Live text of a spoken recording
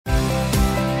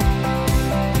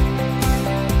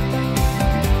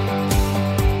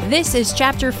This is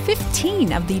Chapter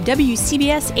 15 of the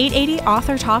WCBS 880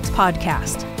 Author Talks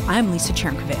podcast. I'm Lisa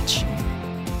Chernkovich.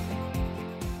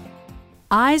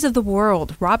 Eyes of the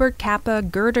World, Robert Capa,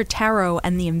 Gerda Taro,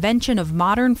 and the Invention of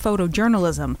Modern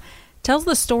Photojournalism tells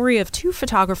the story of two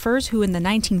photographers who in the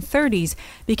 1930s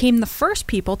became the first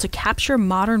people to capture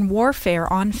modern warfare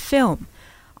on film.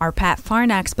 Our Pat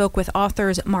Farnack spoke with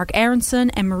authors Mark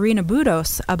Aronson and Marina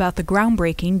Budos about the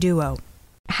groundbreaking duo.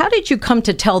 How did you come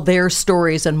to tell their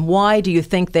stories, and why do you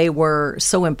think they were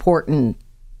so important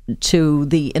to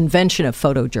the invention of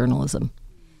photojournalism?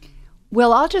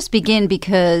 Well, I'll just begin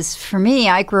because for me,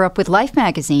 I grew up with Life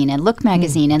magazine and Look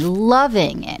magazine and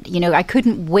loving it. You know, I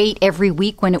couldn't wait every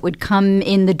week when it would come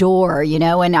in the door, you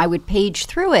know, and I would page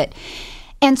through it.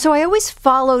 And so I always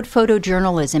followed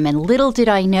photojournalism, and little did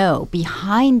I know,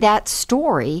 behind that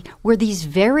story were these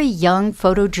very young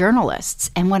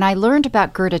photojournalists. And when I learned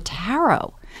about Gerda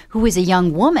Taro, who was a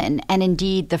young woman and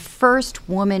indeed the first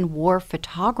woman war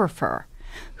photographer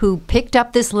who picked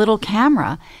up this little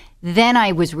camera, then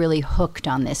I was really hooked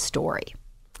on this story.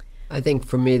 I think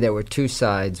for me there were two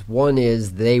sides. One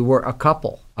is they were a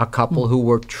couple who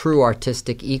were true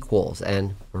artistic equals.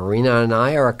 And Marina and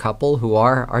I are a couple who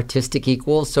are artistic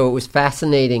equals. So it was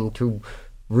fascinating to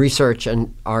research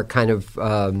our kind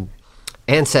of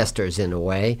ancestors in a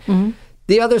way. Mm-hmm.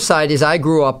 The other side is I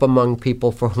grew up among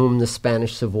people for whom the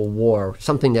Spanish Civil War,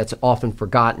 something that's often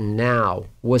forgotten now,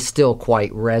 was still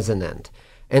quite resonant.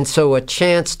 And so a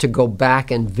chance to go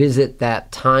back and visit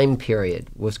that time period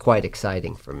was quite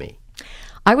exciting for me.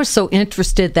 I was so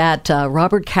interested that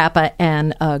Robert Capa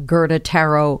and Gerda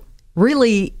Taro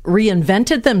really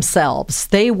reinvented themselves.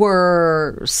 They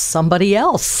were somebody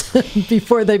else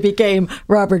before they became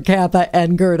Robert Capa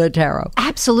and Gerda Taro.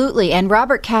 Absolutely. And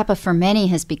Robert Capa, for many,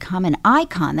 has become an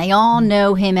icon. They all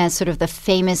know him as sort of the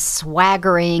famous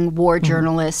swaggering war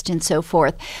journalist and so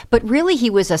forth. But really, he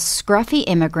was a scruffy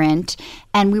immigrant.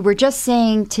 And we were just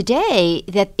saying today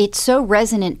that it's so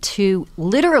resonant to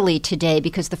literally today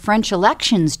because the French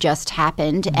elections just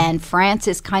happened and France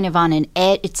is kind of on an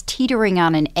edge. It's teetering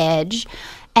on an edge.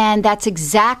 And that's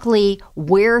exactly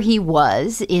where he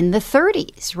was in the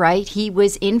 30s, right? He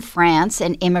was in France,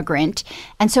 an immigrant.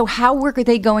 And so how were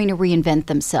they going to reinvent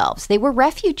themselves? They were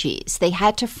refugees. They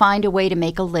had to find a way to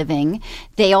make a living.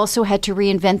 They also had to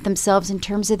reinvent themselves in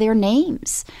terms of their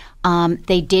names.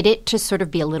 They did it to sort of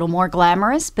be a little more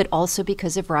glamorous, but also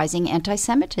because of rising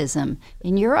anti-Semitism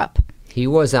in Europe. He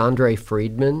was Andre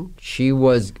Friedman. She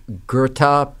was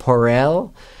Gerta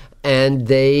Porel. And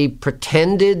they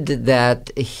pretended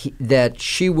that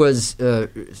she was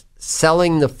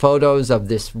selling the photos of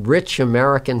this rich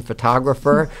American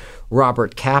photographer,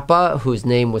 Robert Capa, whose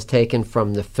name was taken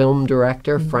from the film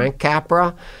director, Frank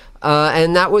Capra.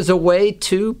 And that was a way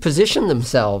to position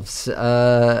themselves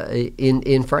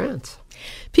in France.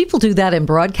 People do that in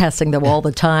broadcasting, though, all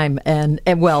the time. And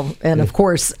of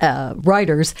course,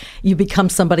 writers, you become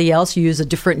somebody else. You use a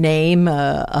different name,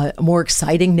 a more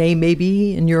exciting name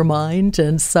maybe in your mind.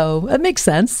 And so it makes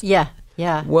sense. Yeah.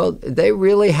 Well, they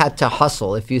really had to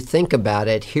hustle. If you think about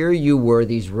it, here you were,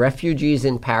 these refugees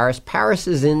in Paris. Paris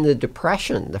is in the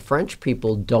Depression. The French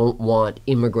people don't want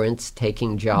immigrants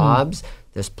taking jobs.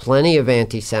 There's plenty of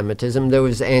anti-Semitism. There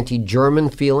was anti-German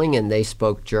feeling, and they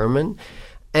spoke German.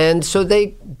 And so they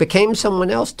became someone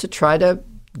else to try to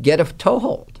get a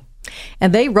toehold.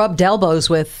 And they rubbed elbows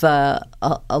with a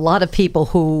lot of people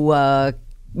who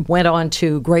went on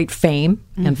to great fame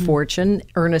and fortune,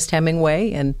 Ernest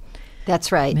Hemingway and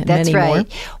That's right. That's right.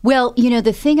 More. Well, you know,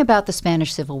 the thing about the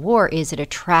Spanish Civil War is it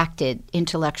attracted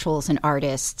intellectuals and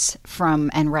artists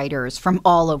and writers from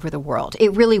all over the world.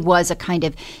 It really was a kind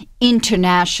of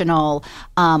international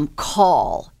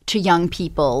call to young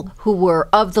people who were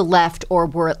of the left or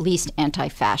were at least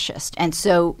anti-fascist. And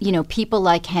so, you know, people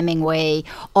like Hemingway,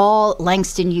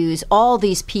 Langston Hughes, all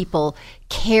these people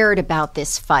cared about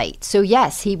this fight. So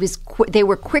yes, they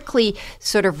were quickly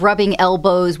sort of rubbing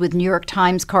elbows with New York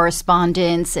Times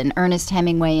correspondents and Ernest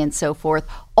Hemingway and so forth,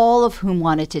 all of whom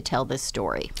wanted to tell this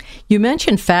story. You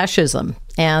mentioned fascism,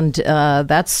 and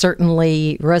that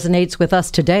certainly resonates with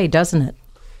us today, doesn't it?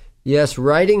 Yes,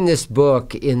 writing this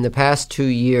book in the past 2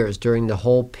 years during the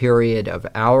whole period of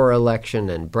our election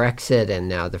and Brexit and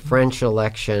now the French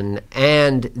election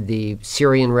and the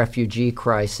Syrian refugee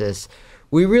crisis,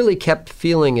 we really kept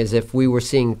feeling as if we were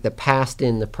seeing the past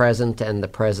in the present and the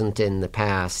present in the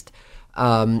past.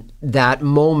 That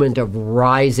moment of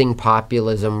rising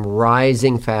populism,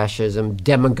 rising fascism,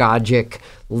 demagogic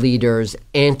leaders,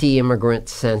 anti-immigrant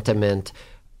sentiment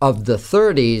of the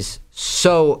 30s,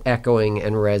 so echoing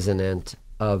and resonant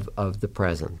of the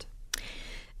present.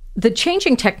 The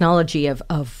changing technology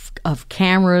of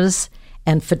cameras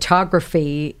and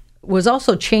photography was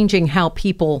also changing how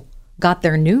people got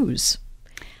their news.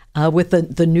 With the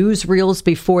newsreels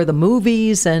before the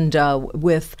movies, and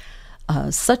with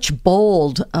such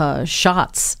bold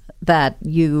shots that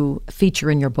you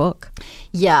feature in your book.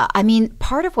 Yeah, I mean,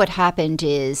 part of what happened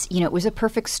is, it was a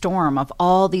perfect storm of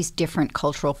all these different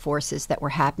cultural forces that were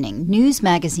happening. News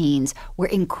magazines were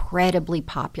incredibly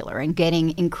popular and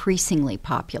getting increasingly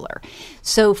popular.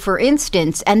 So, for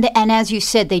instance, and as you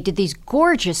said, they did these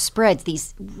gorgeous spreads,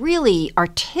 these really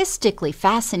artistically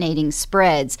fascinating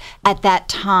spreads at that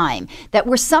time that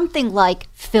were something like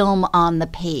film on the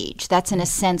page. That's, in a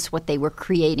sense, what they were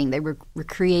creating. They were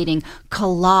creating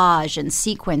collage and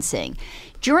sequencing.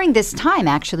 During this time,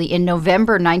 actually, in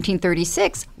November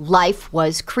 1936, Life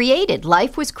was created.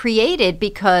 Life was created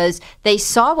because they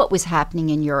saw what was happening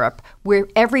in Europe, where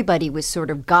everybody was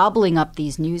sort of gobbling up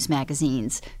these news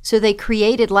magazines. So they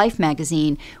created Life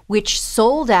magazine, which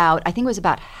sold out, I think it was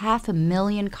about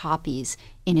 500,000 copies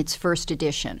in its first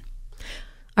edition.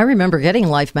 I remember getting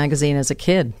Life magazine as a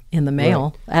kid in the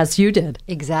mail, as you did.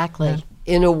 Exactly. Yeah.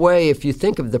 In a way, if you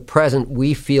think of the present,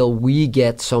 we feel we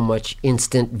get so much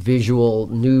instant visual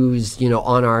news,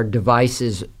 on our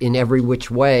devices in every which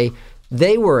way.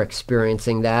 They were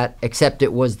experiencing that, except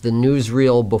it was the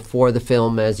newsreel before the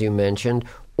film, as you mentioned,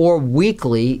 or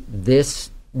weekly, this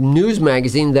news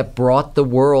magazine that brought the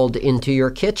world into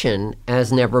your kitchen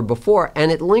as never before.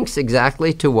 And it links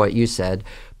exactly to what you said,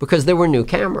 because there were new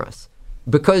cameras.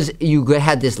 Because you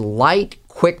had this light,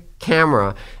 quick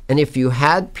camera, and if you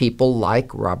had people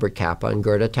like Robert Capa and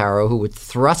Gerda Taro who would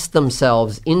thrust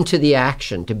themselves into the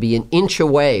action to be an inch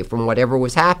away from whatever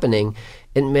was happening,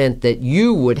 it meant that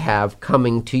you would have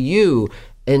coming to you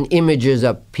images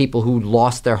of people who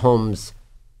lost their homes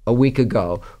a week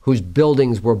ago, whose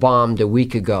buildings were bombed a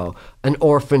week ago, an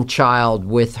orphan child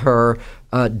with her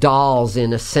dolls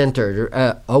in a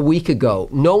center a week ago.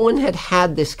 No one had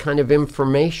had this kind of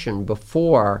information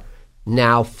before,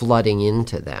 now flooding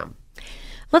into them.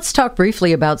 Let's talk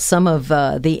briefly about some of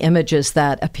the images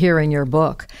that appear in your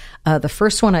book. The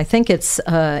first one, I think it's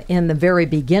in the very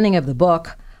beginning of the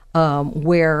book,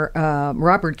 where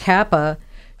Robert Capa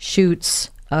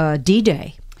shoots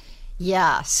D-Day.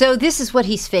 Yeah, so this is what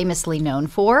he's famously known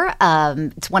for.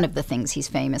 It's one of the things he's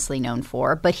famously known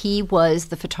for, but he was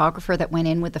the photographer that went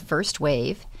in with the first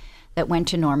wave that went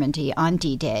to Normandy on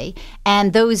D-Day.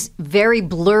 And those very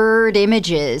blurred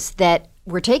images that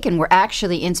were taken were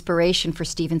actually inspiration for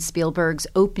Steven Spielberg's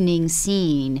opening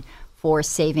scene for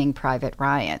Saving Private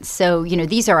Ryan. So,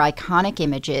 these are iconic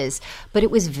images, but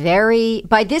it was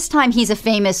by this time he's a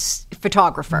famous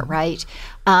photographer, right?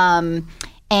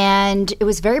 And it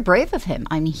was very brave of him.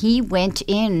 I mean, he went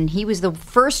in, he was the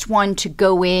first one to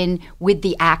go in with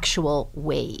the actual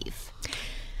wave.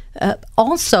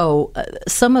 Also,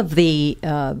 some of the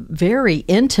very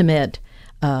intimate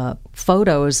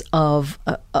photos of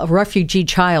a refugee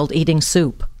child eating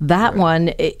soup. That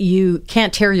one, you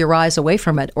can't tear your eyes away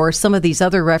from it. Or some of these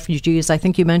other refugees, I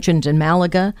think you mentioned in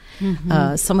Malaga,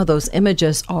 some of those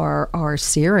images are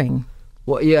searing.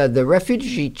 Well, yeah, the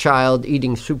refugee child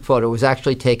eating soup photo was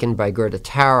actually taken by Gerda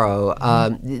Taro.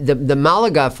 The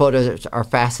Malaga photos are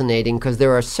fascinating because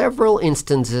there are several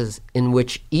instances in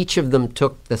which each of them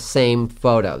took the same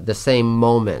photo, the same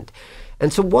moment.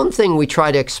 And so one thing we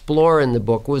try to explore in the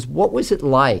book was, what was it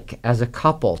like as a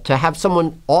couple to have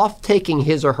someone off taking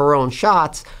his or her own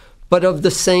shots, but of the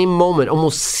same moment,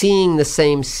 almost seeing the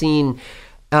same scene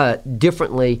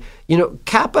differently.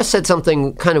 Capa said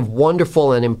something kind of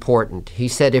wonderful and important. He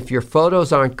said, if your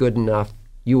photos aren't good enough,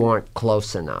 you aren't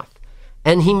close enough.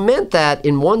 And he meant that,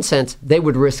 in one sense, they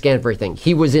would risk everything.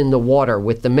 He was in the water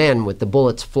with the men, with the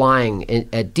bullets flying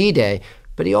at D-Day,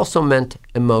 but he also meant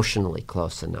emotionally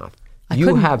close enough.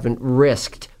 You haven't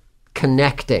risked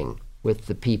connecting with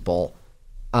the people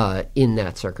in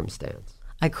that circumstance.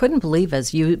 I couldn't believe,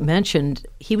 as you mentioned,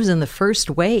 he was in the first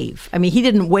wave. I mean, he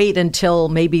didn't wait until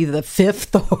maybe the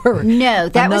fifth or no,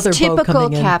 that was typical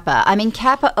Capa. I mean,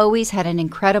 Capa always had an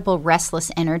incredible restless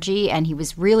energy, and he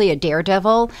was really a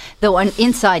daredevil, though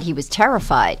inside he was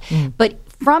terrified. But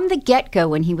from the get-go,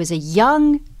 when he was a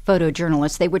young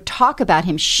photojournalist, they would talk about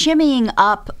him shimmying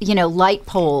up, light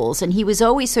poles, and he was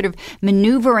always sort of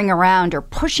maneuvering around or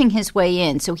pushing his way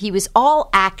in. So he was all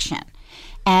action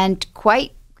and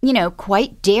quite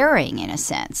daring in a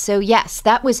sense. So yes,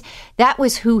 that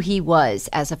was who he was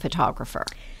as a photographer.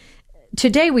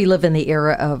 Today we live in the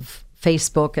era of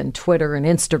Facebook and Twitter and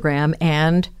Instagram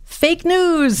and fake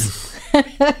news.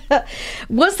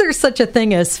 Was there such a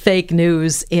thing as fake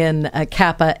news in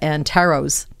Capa and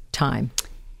Taro's time?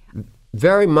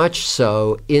 Very much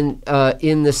so, in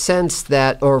the sense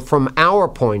that, or from our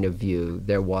point of view,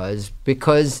 there was,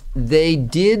 because they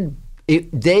did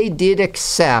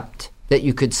accept that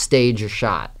you could stage a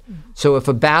shot. So if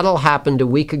a battle happened a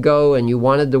week ago and you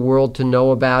wanted the world to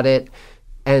know about it,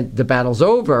 and the battle's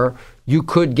over, you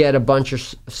could get a bunch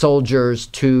of soldiers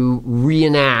to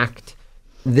reenact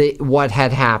what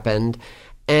had happened,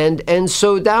 and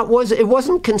so it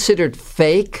wasn't considered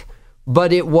fake.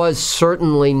 But it was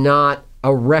certainly not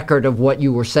a record of what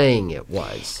you were saying it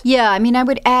was. Yeah, I mean, I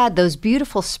would add those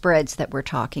beautiful spreads that we're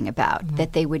talking about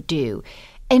that they would do.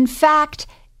 In fact,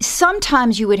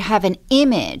 sometimes you would have an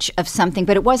image of something,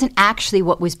 but it wasn't actually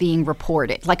what was being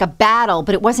reported, like a battle,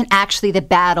 but it wasn't actually the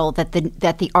battle that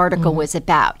the article was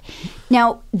about.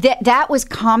 Now, that was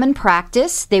common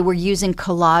practice. They were using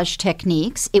collage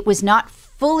techniques. It was not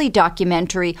fully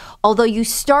documentary, although you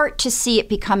start to see it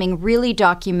becoming really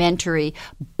documentary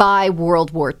by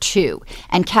World War II.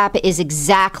 And Capa is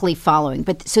exactly following.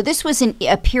 But so this was in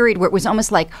a period where it was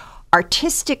almost like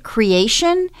artistic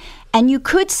creation. And you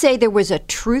could say there was a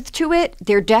truth to it.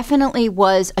 There definitely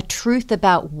was a truth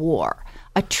about war,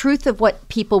 a truth of what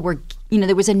people were,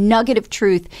 there was a nugget of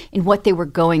truth in what they were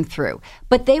going through.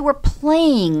 But they were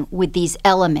playing with these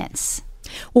elements.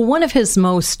 Well, one of his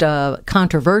most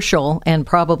controversial and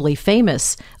probably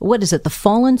famous, what is it, The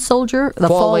Falling Soldier? The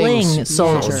Falling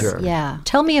Soldier. Yes. Yeah.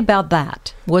 Tell me about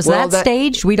that. Was that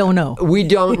staged? We don't know. We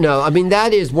don't know. I mean,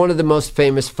 that is one of the most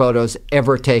famous photos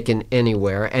ever taken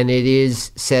anywhere, and it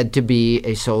is said to be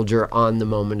a soldier on the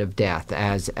moment of death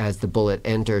as the bullet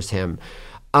enters him.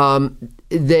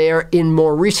 In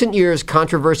more recent years,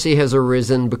 controversy has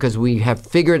arisen because we have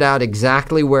figured out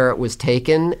exactly where it was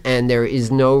taken, and there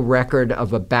is no record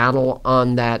of a battle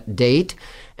on that date.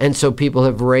 And so people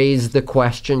have raised the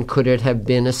question, could it have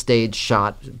been a staged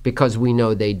shot? Because we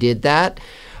know they did that.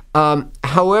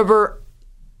 However,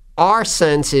 our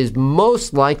sense is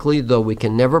most likely, though we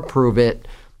can never prove it,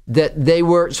 that they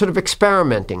were sort of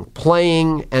experimenting,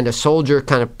 playing, and a soldier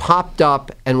kind of popped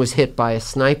up and was hit by a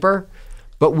sniper.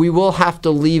 But we will have to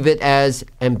leave it as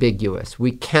ambiguous.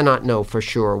 We cannot know for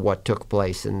sure what took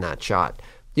place in that shot.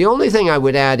 The only thing I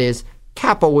would add is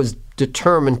Capa was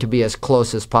determined to be as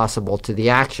close as possible to the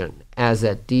action as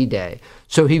at D-Day.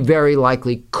 So he very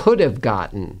likely could have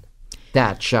gotten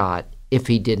that shot if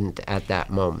he didn't at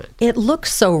that moment. It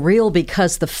looks so real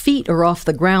because the feet are off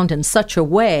the ground in such a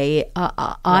way.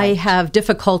 I have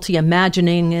difficulty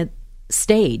imagining it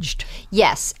staged.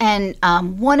 Yes, and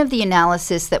one of the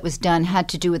analysis that was done had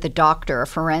to do with a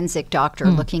forensic doctor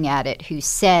looking at it, who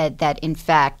said that, in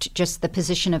fact, just the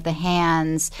position of the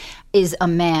hands is a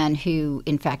man who,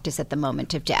 in fact, is at the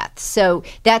moment of death. So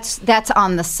that's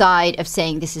on the side of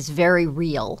saying this is very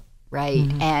real, right?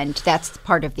 And that's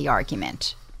part of the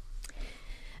argument.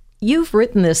 You've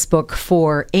written this book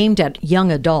aimed at young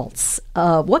adults.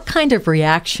 What kind of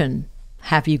reaction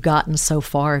have you gotten so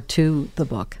far to the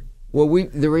book? Well,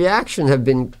 the reactions have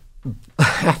been, I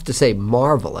have to say,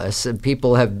 marvelous, and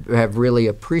people have really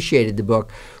appreciated the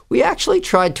book. We actually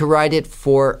tried to write it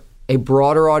for a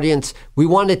broader audience. We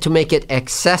wanted to make it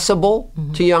accessible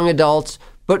to young adults,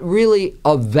 but really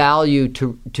of value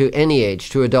to any age,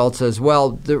 to adults as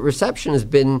well. The reception has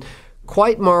been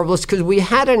quite marvelous because we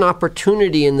had an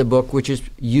opportunity in the book which is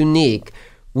unique.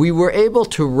 We were able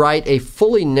to write a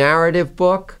fully narrative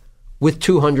book with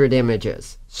 200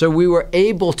 images. So we were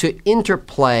able to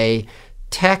interplay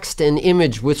text and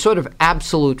image with sort of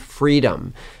absolute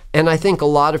freedom. And I think a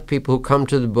lot of people who come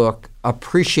to the book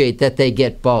appreciate that they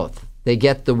get both. They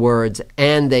get the words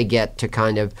and they get to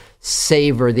kind of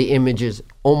savor the images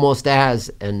almost as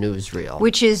a newsreel.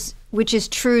 Which is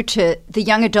true to the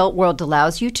young adult world,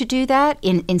 allows you to do that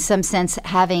in some sense,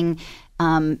 having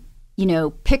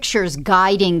pictures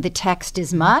guiding the text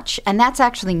as much, and that's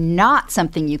actually not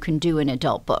something you can do in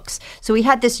adult books. So we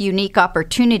had this unique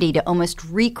opportunity to almost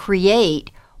recreate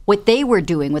what they were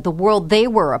doing with the world they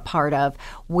were a part of,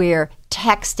 where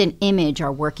text and image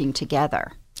are working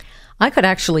together. I could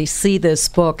actually see this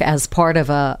book as part of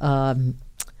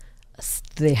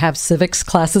they have civics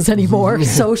classes anymore,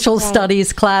 social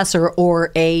studies class,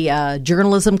 or a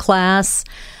journalism class.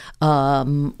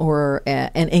 Or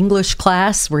an English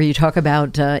class where you talk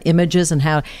about images and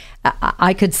how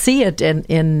I could see it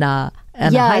in a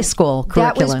high school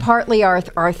curriculum. That was partly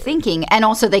our thinking, and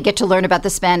also they get to learn about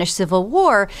the Spanish Civil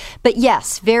War. But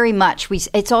yes, very much.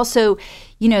 It's also,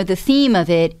 the theme of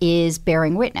it is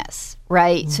bearing witness,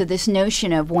 right? So this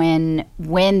notion of when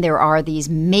there are these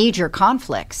major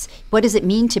conflicts, what does it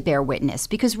mean to bear witness?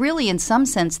 Because really, in some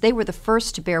sense, they were the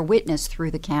first to bear witness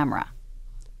through the camera.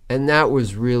 And that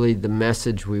was really the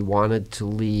message we wanted to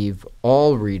leave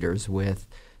all readers with,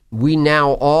 we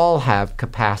now all have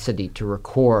capacity to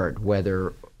record,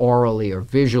 whether orally or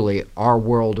visually, our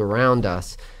world around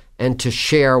us, and to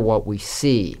share what we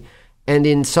see. And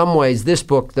in some ways, this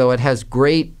book, though it has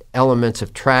great elements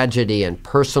of tragedy and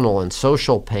personal and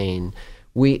social pain,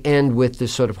 we end with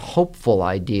this sort of hopeful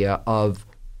idea of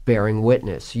bearing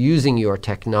witness, using your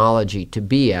technology to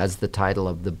be, as the title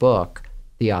of the book,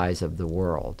 the eyes of the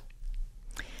world.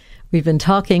 We've been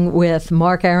talking with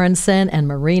Mark Aronson and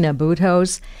Marina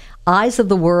Butos. Eyes of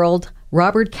the World,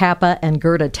 Robert Capa and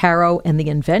Gerda Taro, and the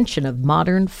Invention of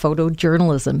Modern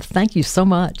Photojournalism. Thank you so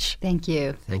much. Thank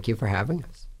you. Thank you for having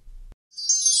us.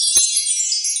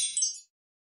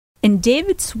 In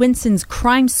David Swinson's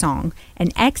Crime Song, an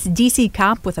ex-DC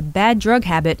cop with a bad drug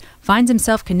habit finds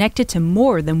himself connected to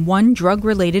more than one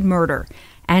drug-related murder.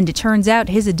 And it turns out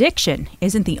his addiction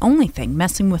isn't the only thing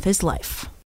messing with his life.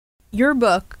 Your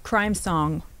book, Crime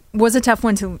Song, was a tough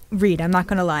one to read, I'm not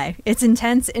going to lie. It's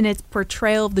intense in its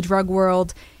portrayal of the drug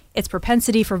world, its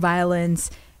propensity for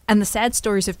violence, and the sad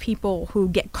stories of people who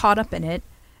get caught up in it.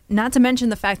 Not to mention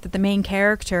the fact that the main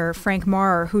character, Frank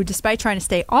Marr, who despite trying to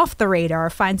stay off the radar,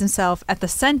 finds himself at the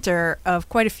center of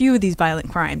quite a few of these violent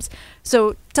crimes.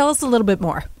 So tell us a little bit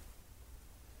more.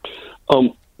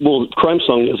 Well, Crime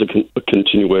Song is a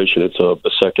continuation. It's a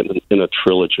second in a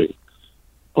trilogy.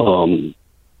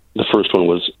 The first one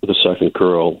was The Second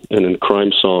Girl. And in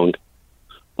Crime Song,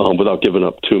 without giving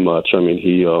up too much, I mean,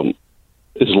 he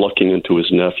is looking into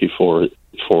his nephew for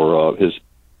his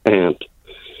aunt.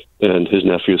 And his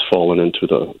nephew's fallen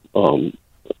into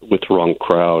with the wrong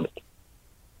crowd.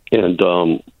 And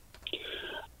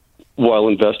while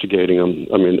investigating him,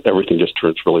 I mean, everything just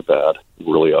turns really bad,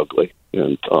 really ugly.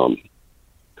 And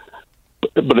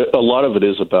but a lot of it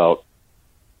is about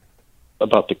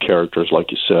the characters,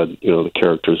 like you said, the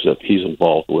characters that he's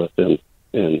involved with, and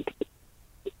in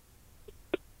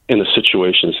the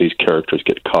situations these characters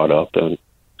get caught up in.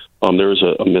 There's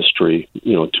a mystery,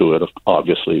 to it,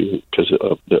 obviously, because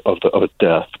of a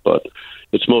death, but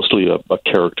it's mostly a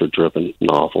character-driven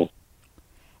novel.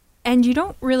 And you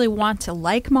don't really want to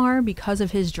like Marr because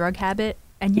of his drug habit,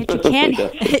 and yet you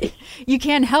can't you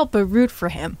can't help but root for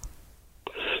him.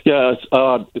 Yeah, it's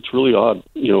odd. It's really odd,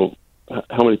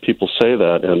 how many people say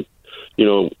that. And,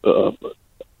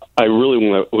 I really,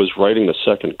 when I was writing The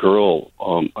Second Girl,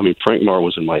 Frank Marr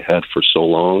was in my head for so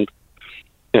long.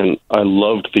 And I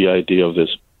loved the idea of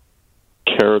this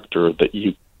character that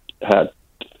you had.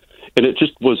 And it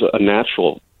just was a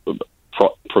natural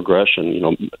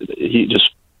progression. He just,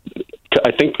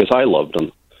 I think because I loved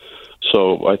him.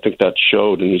 So I think that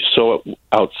showed. And he's so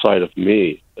outside of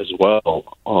me as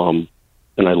well.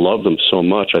 And I loved him so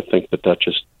much. I think that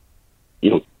just,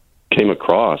 came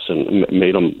across and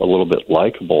made him a little bit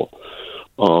likable.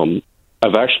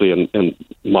 I've actually, in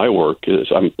my work,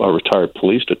 I'm a retired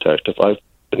police detective. I've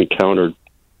encountered,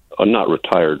 not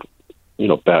retired,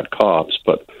 bad cops,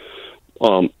 but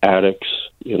addicts,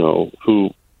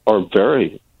 who are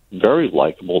very, very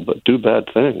likable, but do bad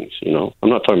things. I'm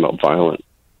not talking about violent,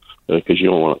 because you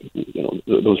don't want,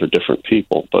 those are different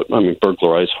people. But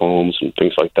burglarize homes and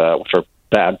things like that, which are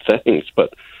bad things.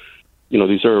 But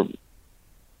these are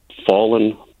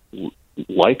fallen,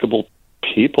 likable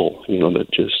people. That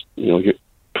just get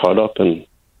caught up in.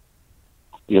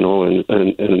 And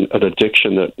an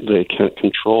addiction that they can't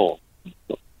control.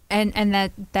 And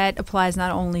that applies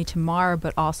not only to Marr,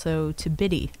 but also to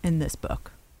Biddy in this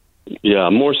book. Yeah,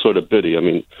 more so to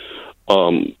Biddy.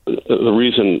 The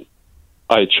reason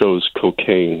I chose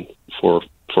cocaine for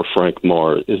Frank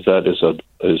Marr is that is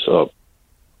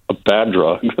a bad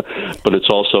drug, but it's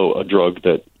also a drug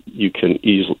that you can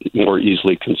more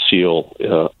easily conceal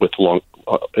with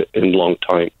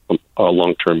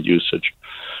long-term usage.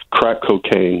 Crack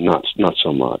cocaine, not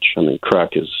so much.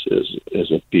 Crack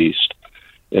is a beast,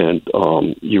 and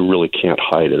you really can't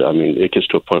hide it. It gets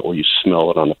to a point where you smell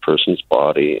it on a person's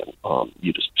body, and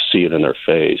you just see it in their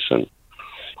face. And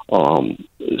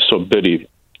so Biddy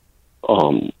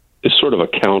is sort of a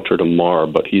counter to Marr,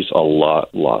 but he's a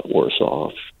lot worse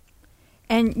off.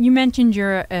 And you mentioned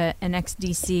you're an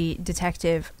ex-DC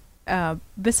detective.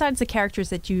 Besides the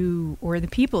characters or the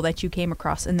people that you came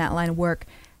across in that line of work,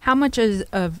 how much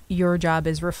of your job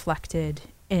is reflected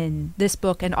in this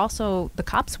book and also the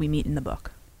cops we meet in the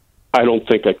book? I don't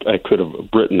think I could have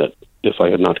written it if I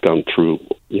had not gone through,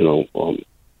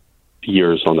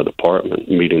 years on the department,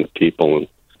 meeting the people and,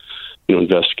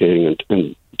 investigating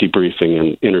and debriefing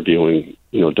and interviewing,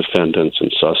 defendants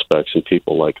and suspects and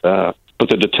people like that. But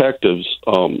the detectives,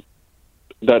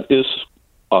 that is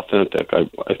authentic, I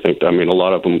think. A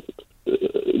lot of them,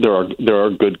 there are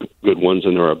good ones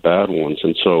and there are bad ones,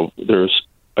 and so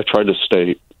I try to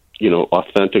stay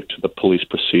authentic to the police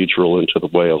procedural and to the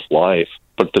way of life.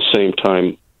 But at the same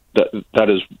time, that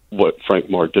is what Frank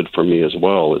Marr did for me as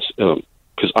well, is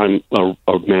because I'm a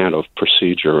man of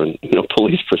procedure and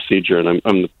police procedure, and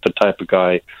I'm the type of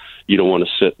guy you don't want to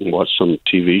sit and watch some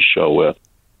TV show with.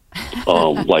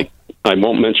 Like, I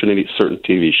won't mention any certain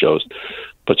TV shows,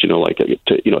 but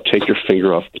take your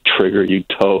finger off the trigger, you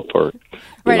dope, or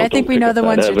right. I think we know the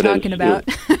ones you're talking about.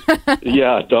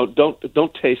 Yeah,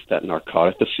 don't taste that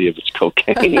narcotic to see if it's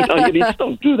cocaine. You just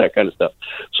don't do that kind of stuff.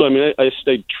 So I mean, I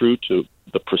stayed true to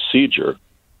the procedure,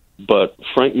 but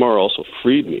Frank Marr also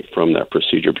freed me from that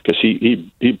procedure because he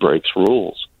breaks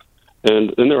rules.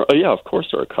 And there, of course,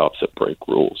 there are cops that break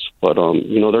rules, but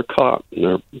they're caught,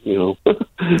 and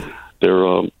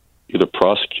they're either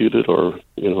prosecuted or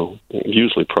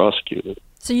usually prosecuted.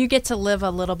 So you get to live a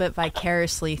little bit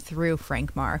vicariously through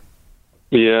Frank Marr.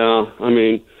 Yeah, I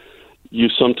mean, you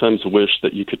sometimes wish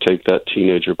that you could take that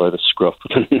teenager by the scruff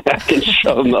of the neck and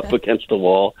shove him up against the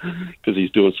wall because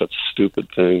he's doing such stupid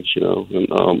things,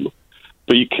 And,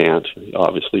 but you can't.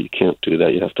 Obviously, you can't do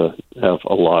that. You have to have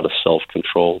a lot of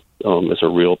self-control as a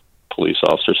real police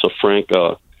officer. So Frank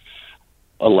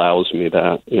allows me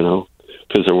that,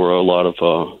 because there were a lot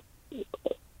of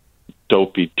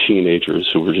dopey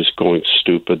teenagers who were just going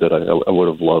stupid that I would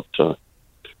have loved to,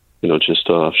 just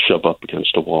shove up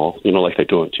against a wall, like they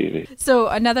do on TV. So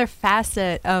another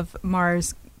facet of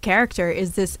Marr's character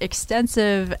is this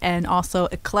extensive and also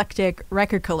eclectic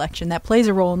record collection that plays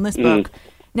a role in this book.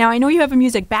 Now, I know you have a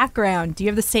music background. Do you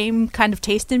have the same kind of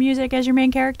taste in music as your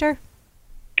main character?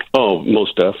 Oh,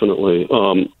 most definitely.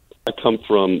 I come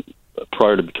from,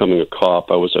 prior to becoming a cop,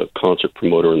 I was a concert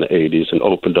promoter in the 80s and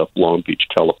opened up Long Beach,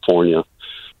 California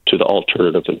to the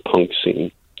alternative and punk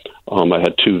scene. I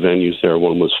had two venues there.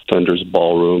 One was Fender's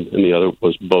Ballroom, and the other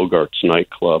was Bogart's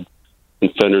Nightclub.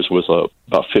 And Fender's was about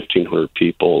 1,500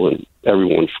 people, and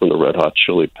everyone from the Red Hot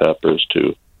Chili Peppers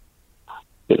to,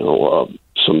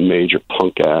 some major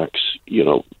punk acts,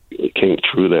 came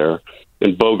through there.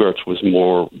 And Bogart's was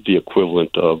more the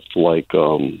equivalent of, like,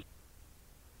 in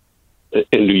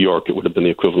New York, it would have been the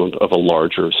equivalent of a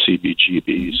larger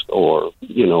CBGB's or,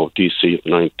 DC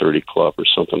 930 Club or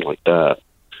something like that.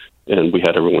 And we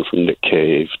had everyone from Nick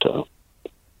Cave to,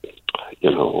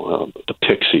 the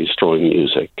Pixies throwing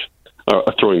music, a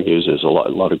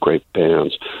lot of great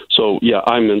bands. So, yeah,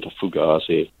 I'm into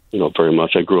Fugazi, very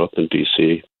much. I grew up in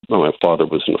D.C. My father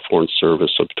was in the Foreign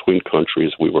Service, so between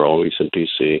countries, we were always in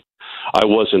D.C. I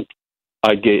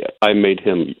made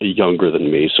him younger than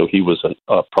me, so he was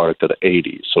a product of the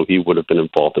 80s, so he would have been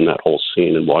involved in that whole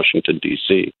scene in Washington,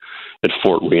 D.C. At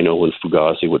Fort Reno when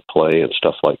Fugazi would play and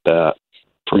stuff like that.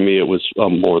 For me, it was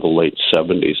more the late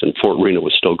 70s, and Fort Reno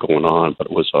was still going on, but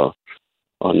it was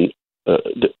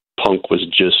the punk was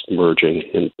just merging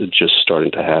and just starting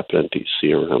to happen in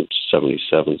D.C. around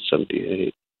 77,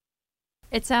 78.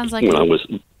 It sounds like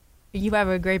you have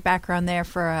a great background there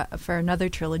for another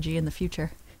trilogy in the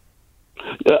future.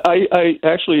 I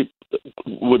actually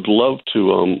would love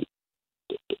to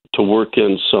work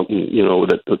in something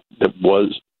that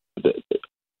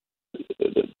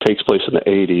takes place in the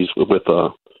 80s with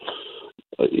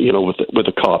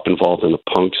a cop involved in the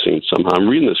punk scene somehow. I'm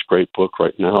reading this great book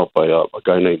right now by a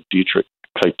guy named Dietrich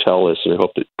Kitelis, and I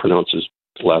hope it pronounces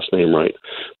his last name right.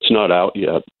 It's not out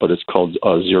yet, but it's called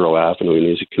Zero Avenue, and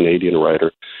he's a Canadian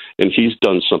writer, and he's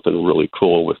done something really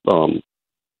cool with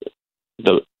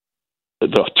the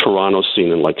Toronto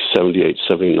scene in like 78,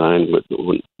 79,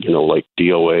 when like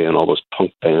DOA and all those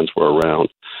punk bands were around,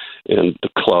 and the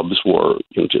clubs were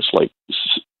just like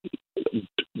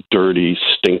dirty,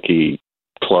 stinky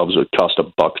clubs. It would cost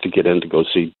 $1 to get in to go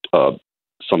see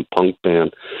some punk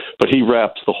band. But he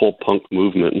wraps the whole punk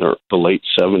movement in the late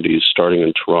 70s, starting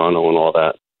in Toronto and all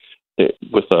that,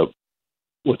 with the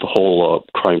whole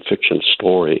crime fiction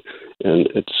story, and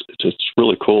it's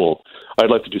really cool. I'd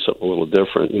like to do something a little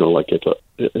different, like in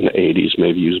the 80s,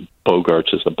 maybe use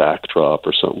Bogarts as a backdrop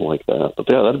or something like that. But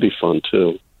yeah, that'd be fun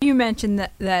too. You mentioned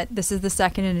that this is the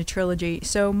second in a trilogy,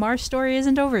 so Marr's story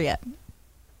isn't over yet.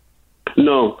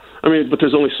 No, but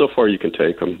there's only so far you can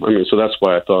take them. So that's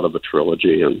why I thought of a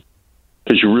trilogy, and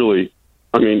because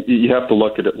you have to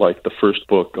look at it like the first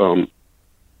book. The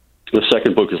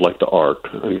second book is like the arc.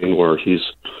 Where he's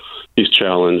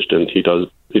challenged and he does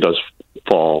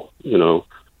fall, and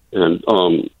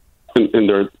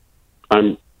there,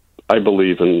 I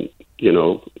believe in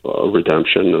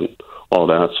redemption and all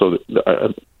that. So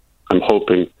I'm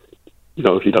hoping,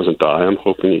 he doesn't die. I'm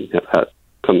hoping he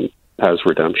has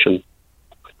redemption.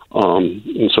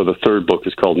 And so the third book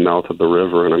is called Mouth of the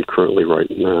River, and I'm currently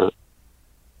writing that.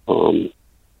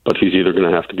 But he's either going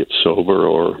to have to get sober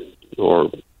or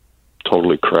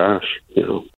totally crash, you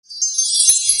know.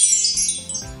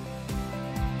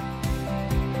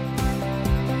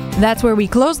 That's where we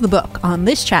close the book on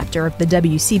this chapter of the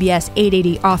WCBS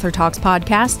 880 Author Talks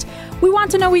podcast. We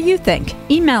want to know what you think.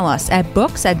 Email us at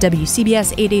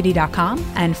books@wcbs880.com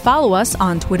and follow us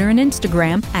on Twitter and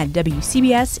Instagram at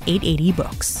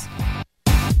WCBS880books.